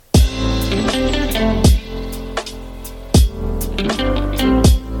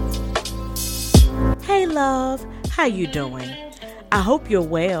How you doing? I hope you're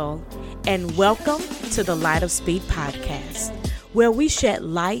well, and welcome to the Light of Speed podcast, where we shed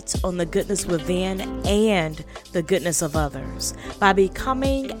light on the goodness within and the goodness of others by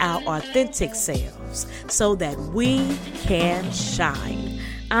becoming our authentic selves so that we can shine.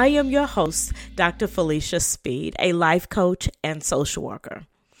 I am your host, Dr. Felicia Speed, a life coach and social worker.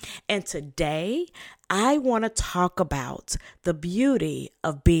 And today, I want to talk about the beauty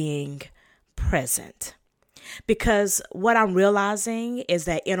of being present. Because what I'm realizing is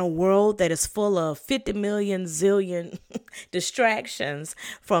that in a world that is full of 50 million zillion distractions,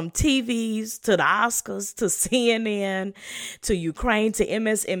 from TVs to the Oscars to CNN to Ukraine to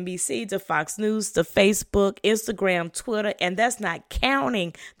MSNBC to Fox News to Facebook, Instagram, Twitter, and that's not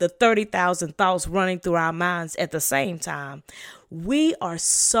counting the 30,000 thoughts running through our minds at the same time. We are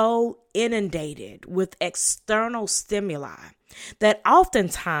so inundated with external stimuli that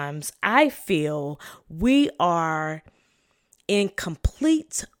oftentimes I feel we are in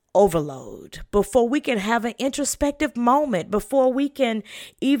complete overload before we can have an introspective moment, before we can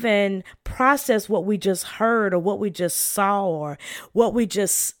even process what we just heard or what we just saw or what we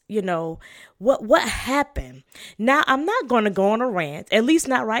just, what happened. Now, I'm not going to go on a rant, at least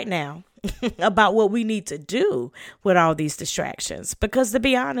not right now, about what we need to do with all these distractions. Because to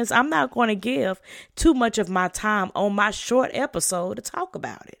be honest, I'm not going to give too much of my time on my short episode to talk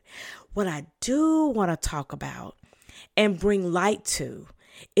about it. What I do want to talk about and bring light to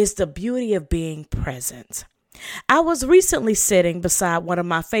is the beauty of being present. I was recently sitting beside one of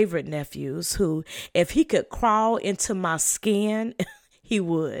my favorite nephews who, if he could crawl into my skin, he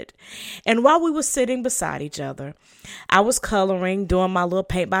would. And while we were sitting beside each other, I was coloring, doing my little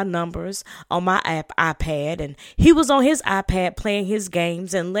paint by numbers on my iPad, and he was on his iPad playing his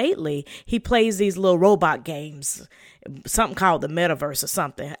games. And lately, he plays these little robot games, something called the metaverse or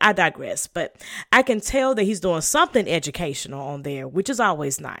something. I digress, but I can tell that he's doing something educational on there, which is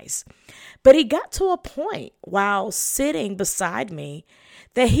always nice. But he got to a point while sitting beside me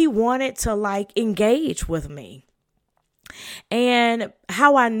that he wanted to engage with me. And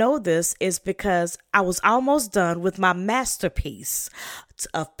how I know this is because I was almost done with my masterpiece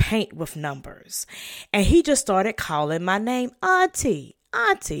of paint with numbers. And he just started calling my name, Auntie,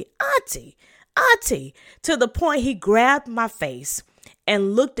 Auntie, Auntie, Auntie, to the point he grabbed my face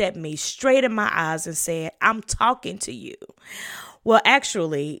and looked at me straight in my eyes and said, "I'm talking to you." Well,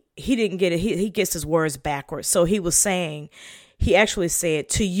 actually, he didn't get it. He gets his words backwards. So he actually said,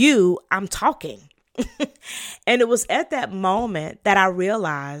 "To you, I'm talking." And it was at that moment that I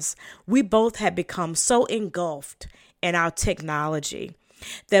realized we both had become so engulfed in our technology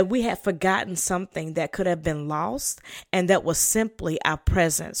that we had forgotten something that could have been lost, and that was simply our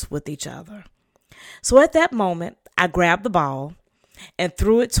presence with each other. So at that moment, I grabbed the ball and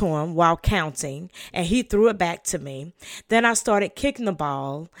threw it to him while counting, and he threw it back to me. Then I started kicking the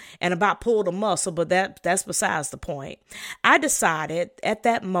ball and about pulled a muscle, but that's besides the point. I decided at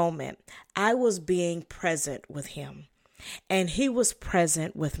that moment I was being present with him, and he was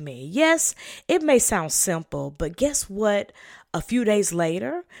present with me. Yes, it may sound simple, but guess what? A few days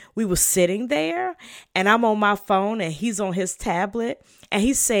later, we were sitting there, and I'm on my phone, and he's on his tablet, and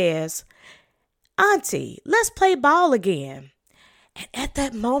he says, "Auntie, let's play ball again." And at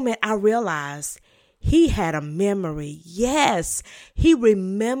that moment, I realized he had a memory. Yes, he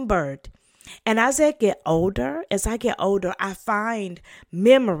remembered. And as I get older, I find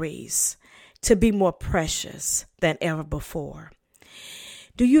memories to be more precious than ever before.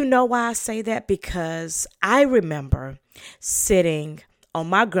 Do you know why I say that? Because I remember sitting on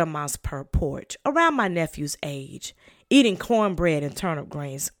my grandma's porch around my nephew's age, eating cornbread and turnip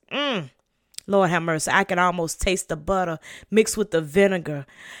greens. Lord have mercy. I can almost taste the butter mixed with the vinegar.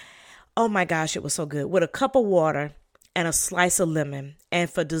 Oh my gosh, it was so good. With a cup of water and a slice of lemon. And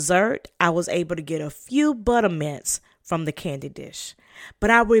for dessert, I was able to get a few buttermints from the candy dish. But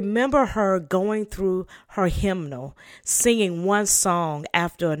I remember her going through her hymnal, singing one song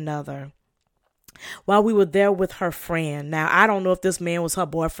after another, while we were there with her friend. Now, I don't know if this man was her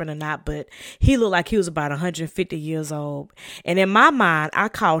boyfriend or not, but he looked like he was about 150 years old. And in my mind, I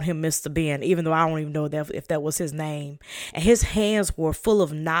called him Mr. Ben, even though I don't even know if that was his name. And his hands were full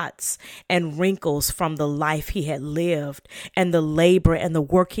of knots and wrinkles from the life he had lived and the labor and the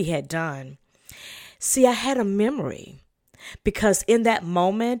work he had done. See, I had a memory because in that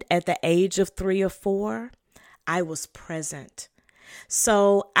moment, at the age of 3 or 4, I was present.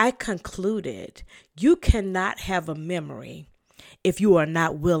 So I concluded you cannot have a memory if you are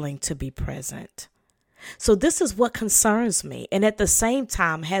not willing to be present. So this is what concerns me, and at the same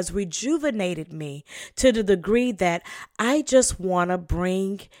time has rejuvenated me to the degree that I just want to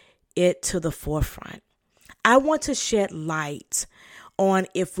bring it to the forefront. I want to shed light on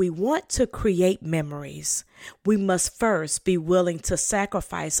if we want to create memories, we must first be willing to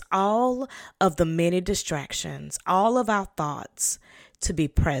sacrifice all of the many distractions, all of our thoughts to be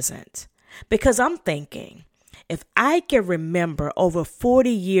present. Because I'm thinking, if I can remember over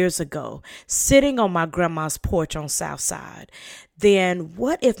 40 years ago sitting on my grandma's porch on South Side, then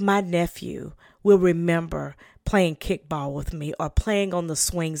what if my nephew will remember playing kickball with me or playing on the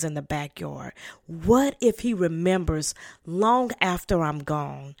swings in the backyard? What if he remembers long after I'm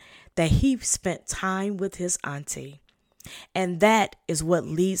gone that he spent time with his auntie? And that is what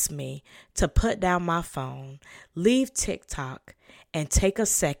leads me to put down my phone, leave TikTok, and take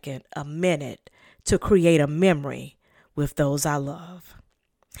a minute to create a memory with those I love.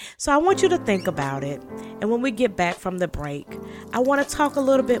 So I want you to think about it. And when we get back from the break, I want to talk a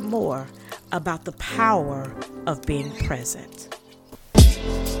little bit more about the power of being present.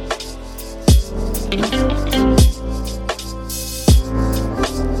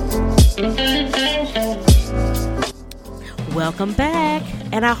 Welcome back.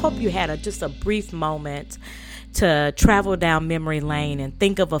 And I hope you had just a brief moment to travel down memory lane and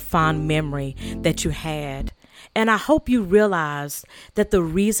think of a fond memory that you had. And I hope you realize that the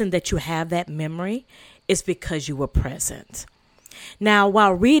reason that you have that memory is because you were present. Now,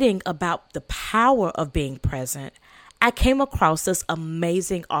 while reading about the power of being present, I came across this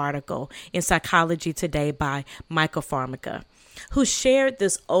amazing article in Psychology Today by Michael Farmiga, who shared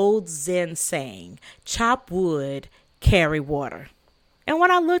this old Zen saying, chop wood, carry water. And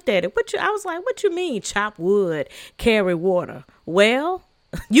when I looked at it, I was like, what you mean chop wood, carry water? Well,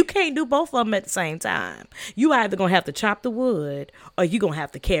 you can't do both of them at the same time. You either going to have to chop the wood or you're going to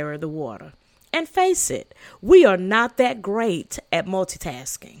have to carry the water. And face it, we are not that great at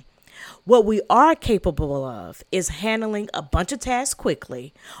multitasking. What we are capable of is handling a bunch of tasks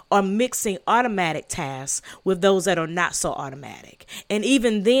quickly or mixing automatic tasks with those that are not so automatic. And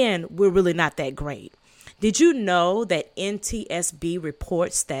even then, we're really not that great. Did you know that NTSB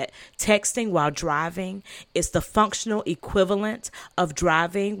reports that texting while driving is the functional equivalent of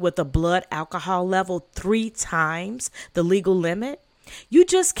driving with a blood alcohol level 3 times the legal limit? You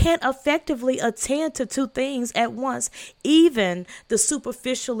just can't effectively attend to 2 things at once, even the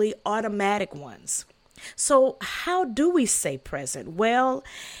superficially automatic ones. So how do we stay present? Well,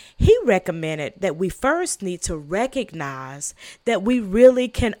 he recommended that we first need to recognize that we really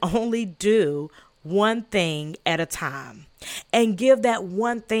can only do one thing at a time and give that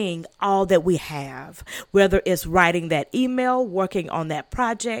one thing all that we have, whether it's writing that email, working on that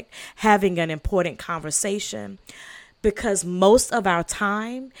project, having an important conversation, because most of our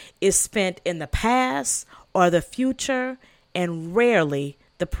time is spent in the past or the future and rarely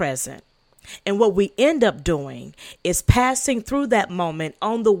the present. And what we end up doing is passing through that moment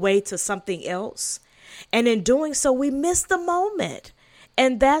on the way to something else. And in doing so, we miss the moment.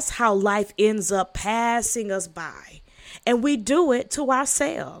 And that's how life ends up passing us by. And we do it to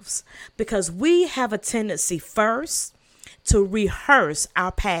ourselves because we have a tendency first to rehearse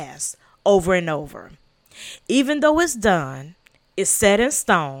our past over and over. Even though it's done, it's set in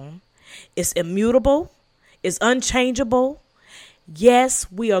stone, it's immutable, it's unchangeable. Yes,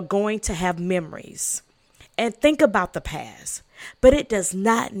 we are going to have memories and think about the past, but it does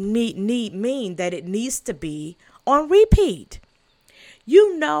not mean that it needs to be on repeat.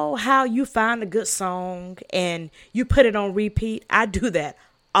 You know how you find a good song and you put it on repeat? I do that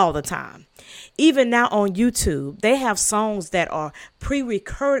all the time. Even now on YouTube, they have songs that are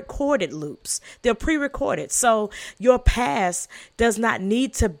pre-recorded loops. They're pre-recorded. So your past does not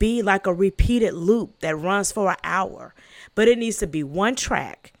need to be like a repeated loop that runs for an hour, but it needs to be one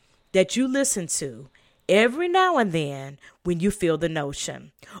track that you listen to every now and then when you feel the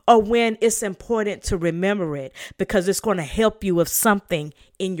notion or when it's important to remember it because it's going to help you with something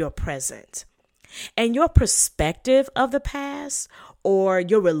in your present. And your perspective of the past or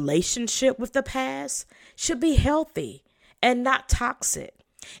your relationship with the past should be healthy and not toxic.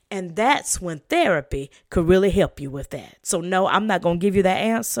 And that's when therapy could really help you with that. So no, I'm not going to give you that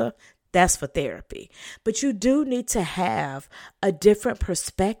answer. That's for therapy. But you do need to have a different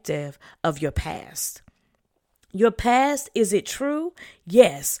perspective of your past. Your past, is it true?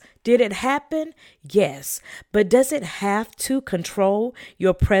 Yes. Did it happen? Yes. But does it have to control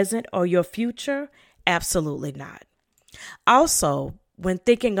your present or your future? Absolutely not. Also, when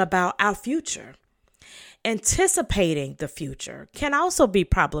thinking about our future, anticipating the future can also be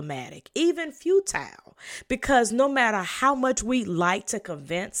problematic, even futile, because no matter how much we like to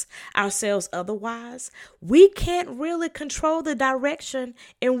convince ourselves otherwise, we can't really control the direction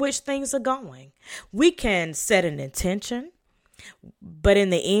in which things are going. We can set an intention, but in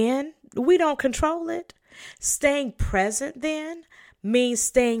the end, we don't control it. Staying present then means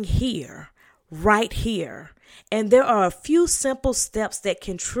staying here, right here. And there are a few simple steps that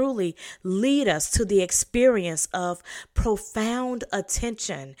can truly lead us to the experience of profound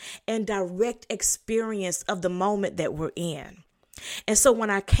attention and direct experience of the moment that we're in. And so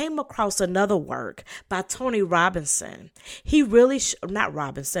when I came across another work by Tony Robinson, Tony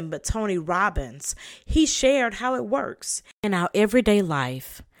Robbins, he shared how it works. In our everyday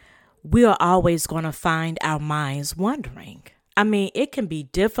life, we are always going to find our minds wandering. I mean, it can be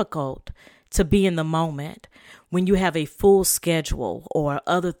difficult to be in the moment when you have a full schedule or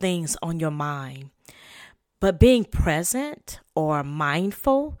other things on your mind. But being present or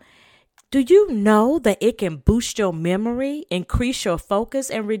mindful, do you know that it can boost your memory, increase your focus,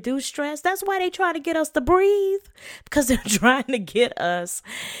 and reduce stress? That's why they try to get us to breathe, because they're trying to get us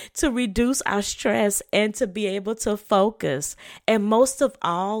to reduce our stress and to be able to focus. And most of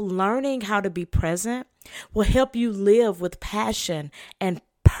all, learning how to be present will help you live with passion and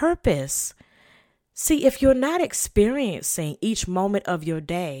purpose. See, if you're not experiencing each moment of your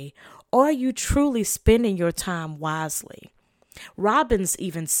day, are you truly spending your time wisely? Robbins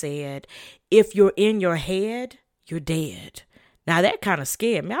even said, if you're in your head, you're dead. Now that kind of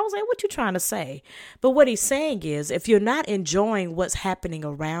scared me. I was like, what you trying to say? But what he's saying is, if you're not enjoying what's happening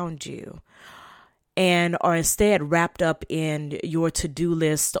around you and are instead wrapped up in your to-do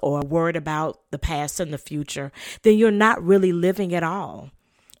list or worried about the past and the future, then you're not really living at all.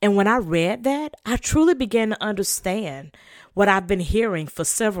 And when I read that, I truly began to understand what I've been hearing for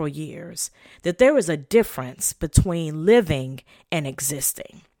several years, that there is a difference between living and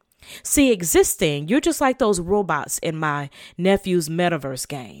existing. See, existing, you're just like those robots in my nephew's metaverse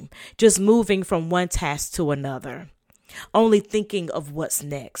game, just moving from one task to another, only thinking of what's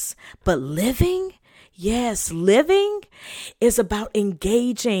next. But living, yes, living is about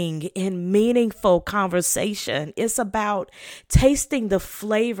engaging in meaningful conversation. It's about tasting the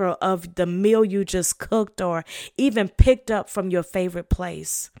flavor of the meal you just cooked or even picked up from your favorite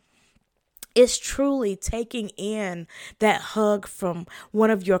place. It's truly taking in that hug from one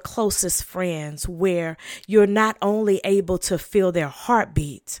of your closest friends where you're not only able to feel their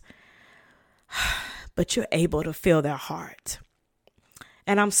heartbeat, but you're able to feel their heart.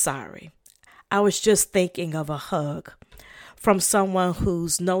 And I'm sorry. I was just thinking of a hug from someone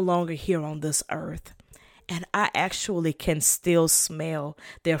who's no longer here on this earth. And I actually can still smell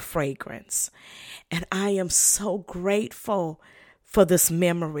their fragrance. And I am so grateful for this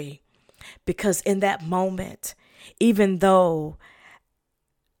memory, because in that moment, even though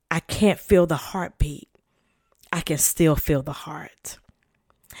I can't feel the heartbeat, I can still feel the heart.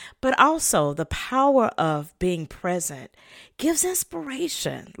 But also the power of being present gives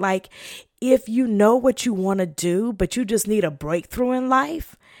inspiration. Like if you know what you want to do, but you just need a breakthrough in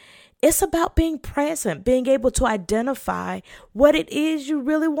life, it's about being present, being able to identify what it is you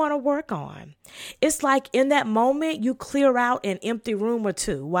really want to work on. It's like in that moment, you clear out an empty room or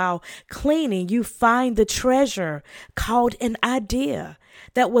two. While cleaning, you find the treasure called an idea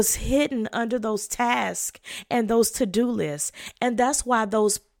that was hidden under those tasks and those to-do lists. And that's why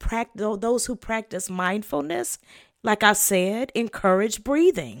those who practice mindfulness, like I said, encourage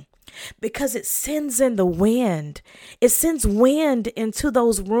breathing. Because it sends in the wind. It sends wind into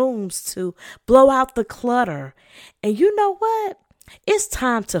those rooms to blow out the clutter. And you know what? It's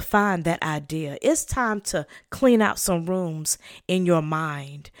time to find that idea. It's time to clean out some rooms in your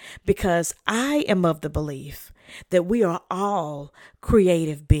mind. Because I am of the belief that we are all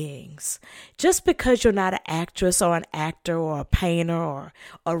creative beings. Just because you're not an actress or an actor or a painter or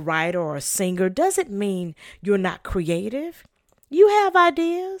a writer or a singer doesn't mean you're not creative. You have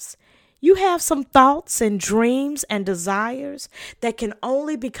ideas. You have some thoughts and dreams and desires that can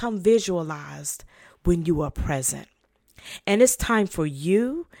only become visualized when you are present. And it's time for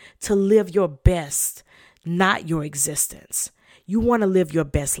you to live your best, not your existence. You want to live your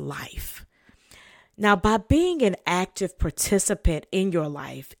best life. Now, by being an active participant in your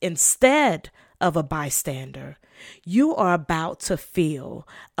life instead of a bystander, you are about to feel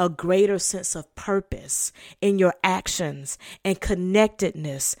a greater sense of purpose in your actions and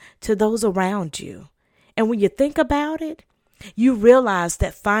connectedness to those around you. And when you think about it, you realize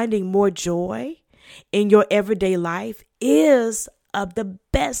that finding more joy in your everyday life is the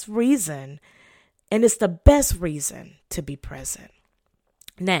best reason, and it's the best reason to be present.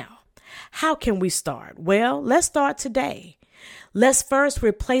 Now, how can we start? Well, let's start today. Let's first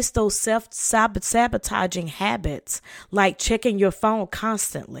replace those self-sabotaging habits like checking your phone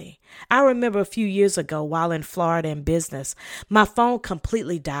constantly. I remember a few years ago while in Florida in business, my phone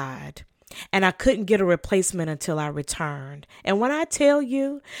completely died. and I couldn't get a replacement until I returned. And when I tell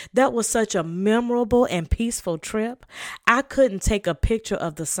you that was such a memorable and peaceful trip, I couldn't take a picture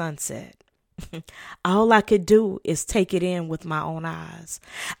of the sunset. All I could do is take it in with my own eyes.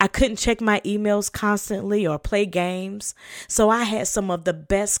 I couldn't check my emails constantly or play games, so I had some of the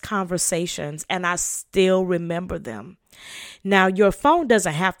best conversations, and I still remember them. Now, your phone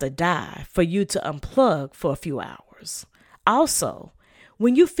doesn't have to die for you to unplug for a few hours. Also,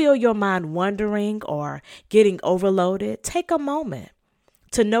 when you feel your mind wandering or getting overloaded, take a moment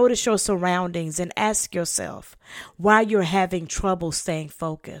to notice your surroundings and ask yourself why you're having trouble staying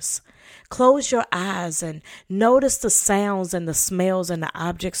focused. Close your eyes and notice the sounds and the smells and the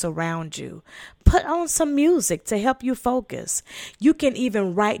objects around you. Put on some music to help you focus. You can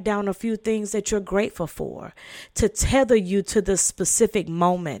even write down a few things that you're grateful for to tether you to the specific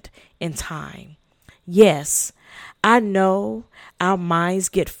moment in time. Yes, I know our minds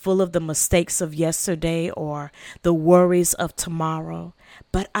get full of the mistakes of yesterday or the worries of tomorrow,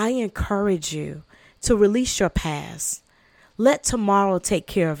 but I encourage you to release your past. Let tomorrow take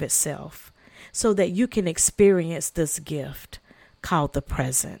care of itself so that you can experience this gift called the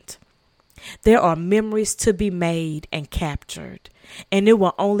present. There are memories to be made and captured, and it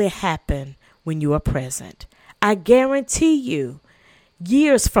will only happen when you are present. I guarantee you,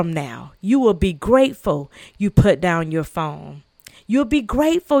 years from now, you will be grateful you put down your phone. You'll be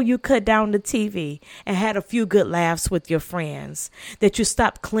grateful you cut down the TV and had a few good laughs with your friends, that you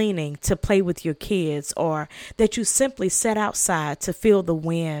stopped cleaning to play with your kids, or that you simply sat outside to feel the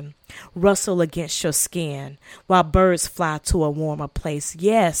wind rustle against your skin while birds fly to a warmer place.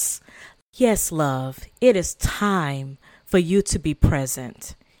 Yes, love, it is time for you to be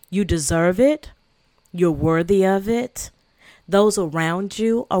present. You deserve it. You're worthy of it. Those around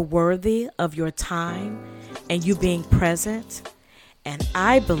you are worthy of your time and you being present. And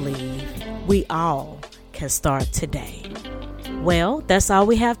I believe we all can start today. Well, that's all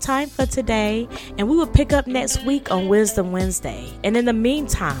we have time for today, and we will pick up next week on Wisdom Wednesday. And in the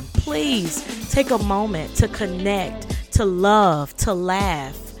meantime, please take a moment to connect, to love, to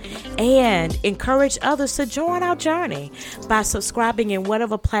laugh, and encourage others to join our journey by subscribing in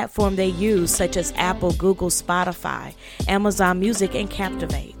whatever platform they use, such as Apple, Google, Spotify, Amazon Music, and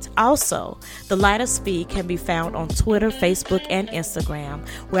Captivate. Also, The Light of Speed can be found on Twitter, Facebook, and Instagram,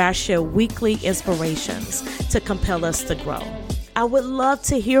 where I share weekly inspirations to compel us to grow. I would love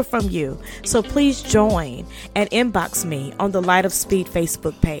to hear from you, so please join and inbox me on the Light of Speed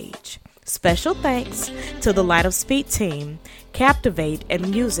Facebook page. Special thanks to the Light of Speed team, Captivate, and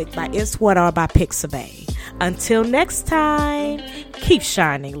music by It's What Are by Pixabay. Until next time, keep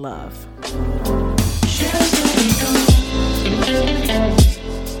shining love.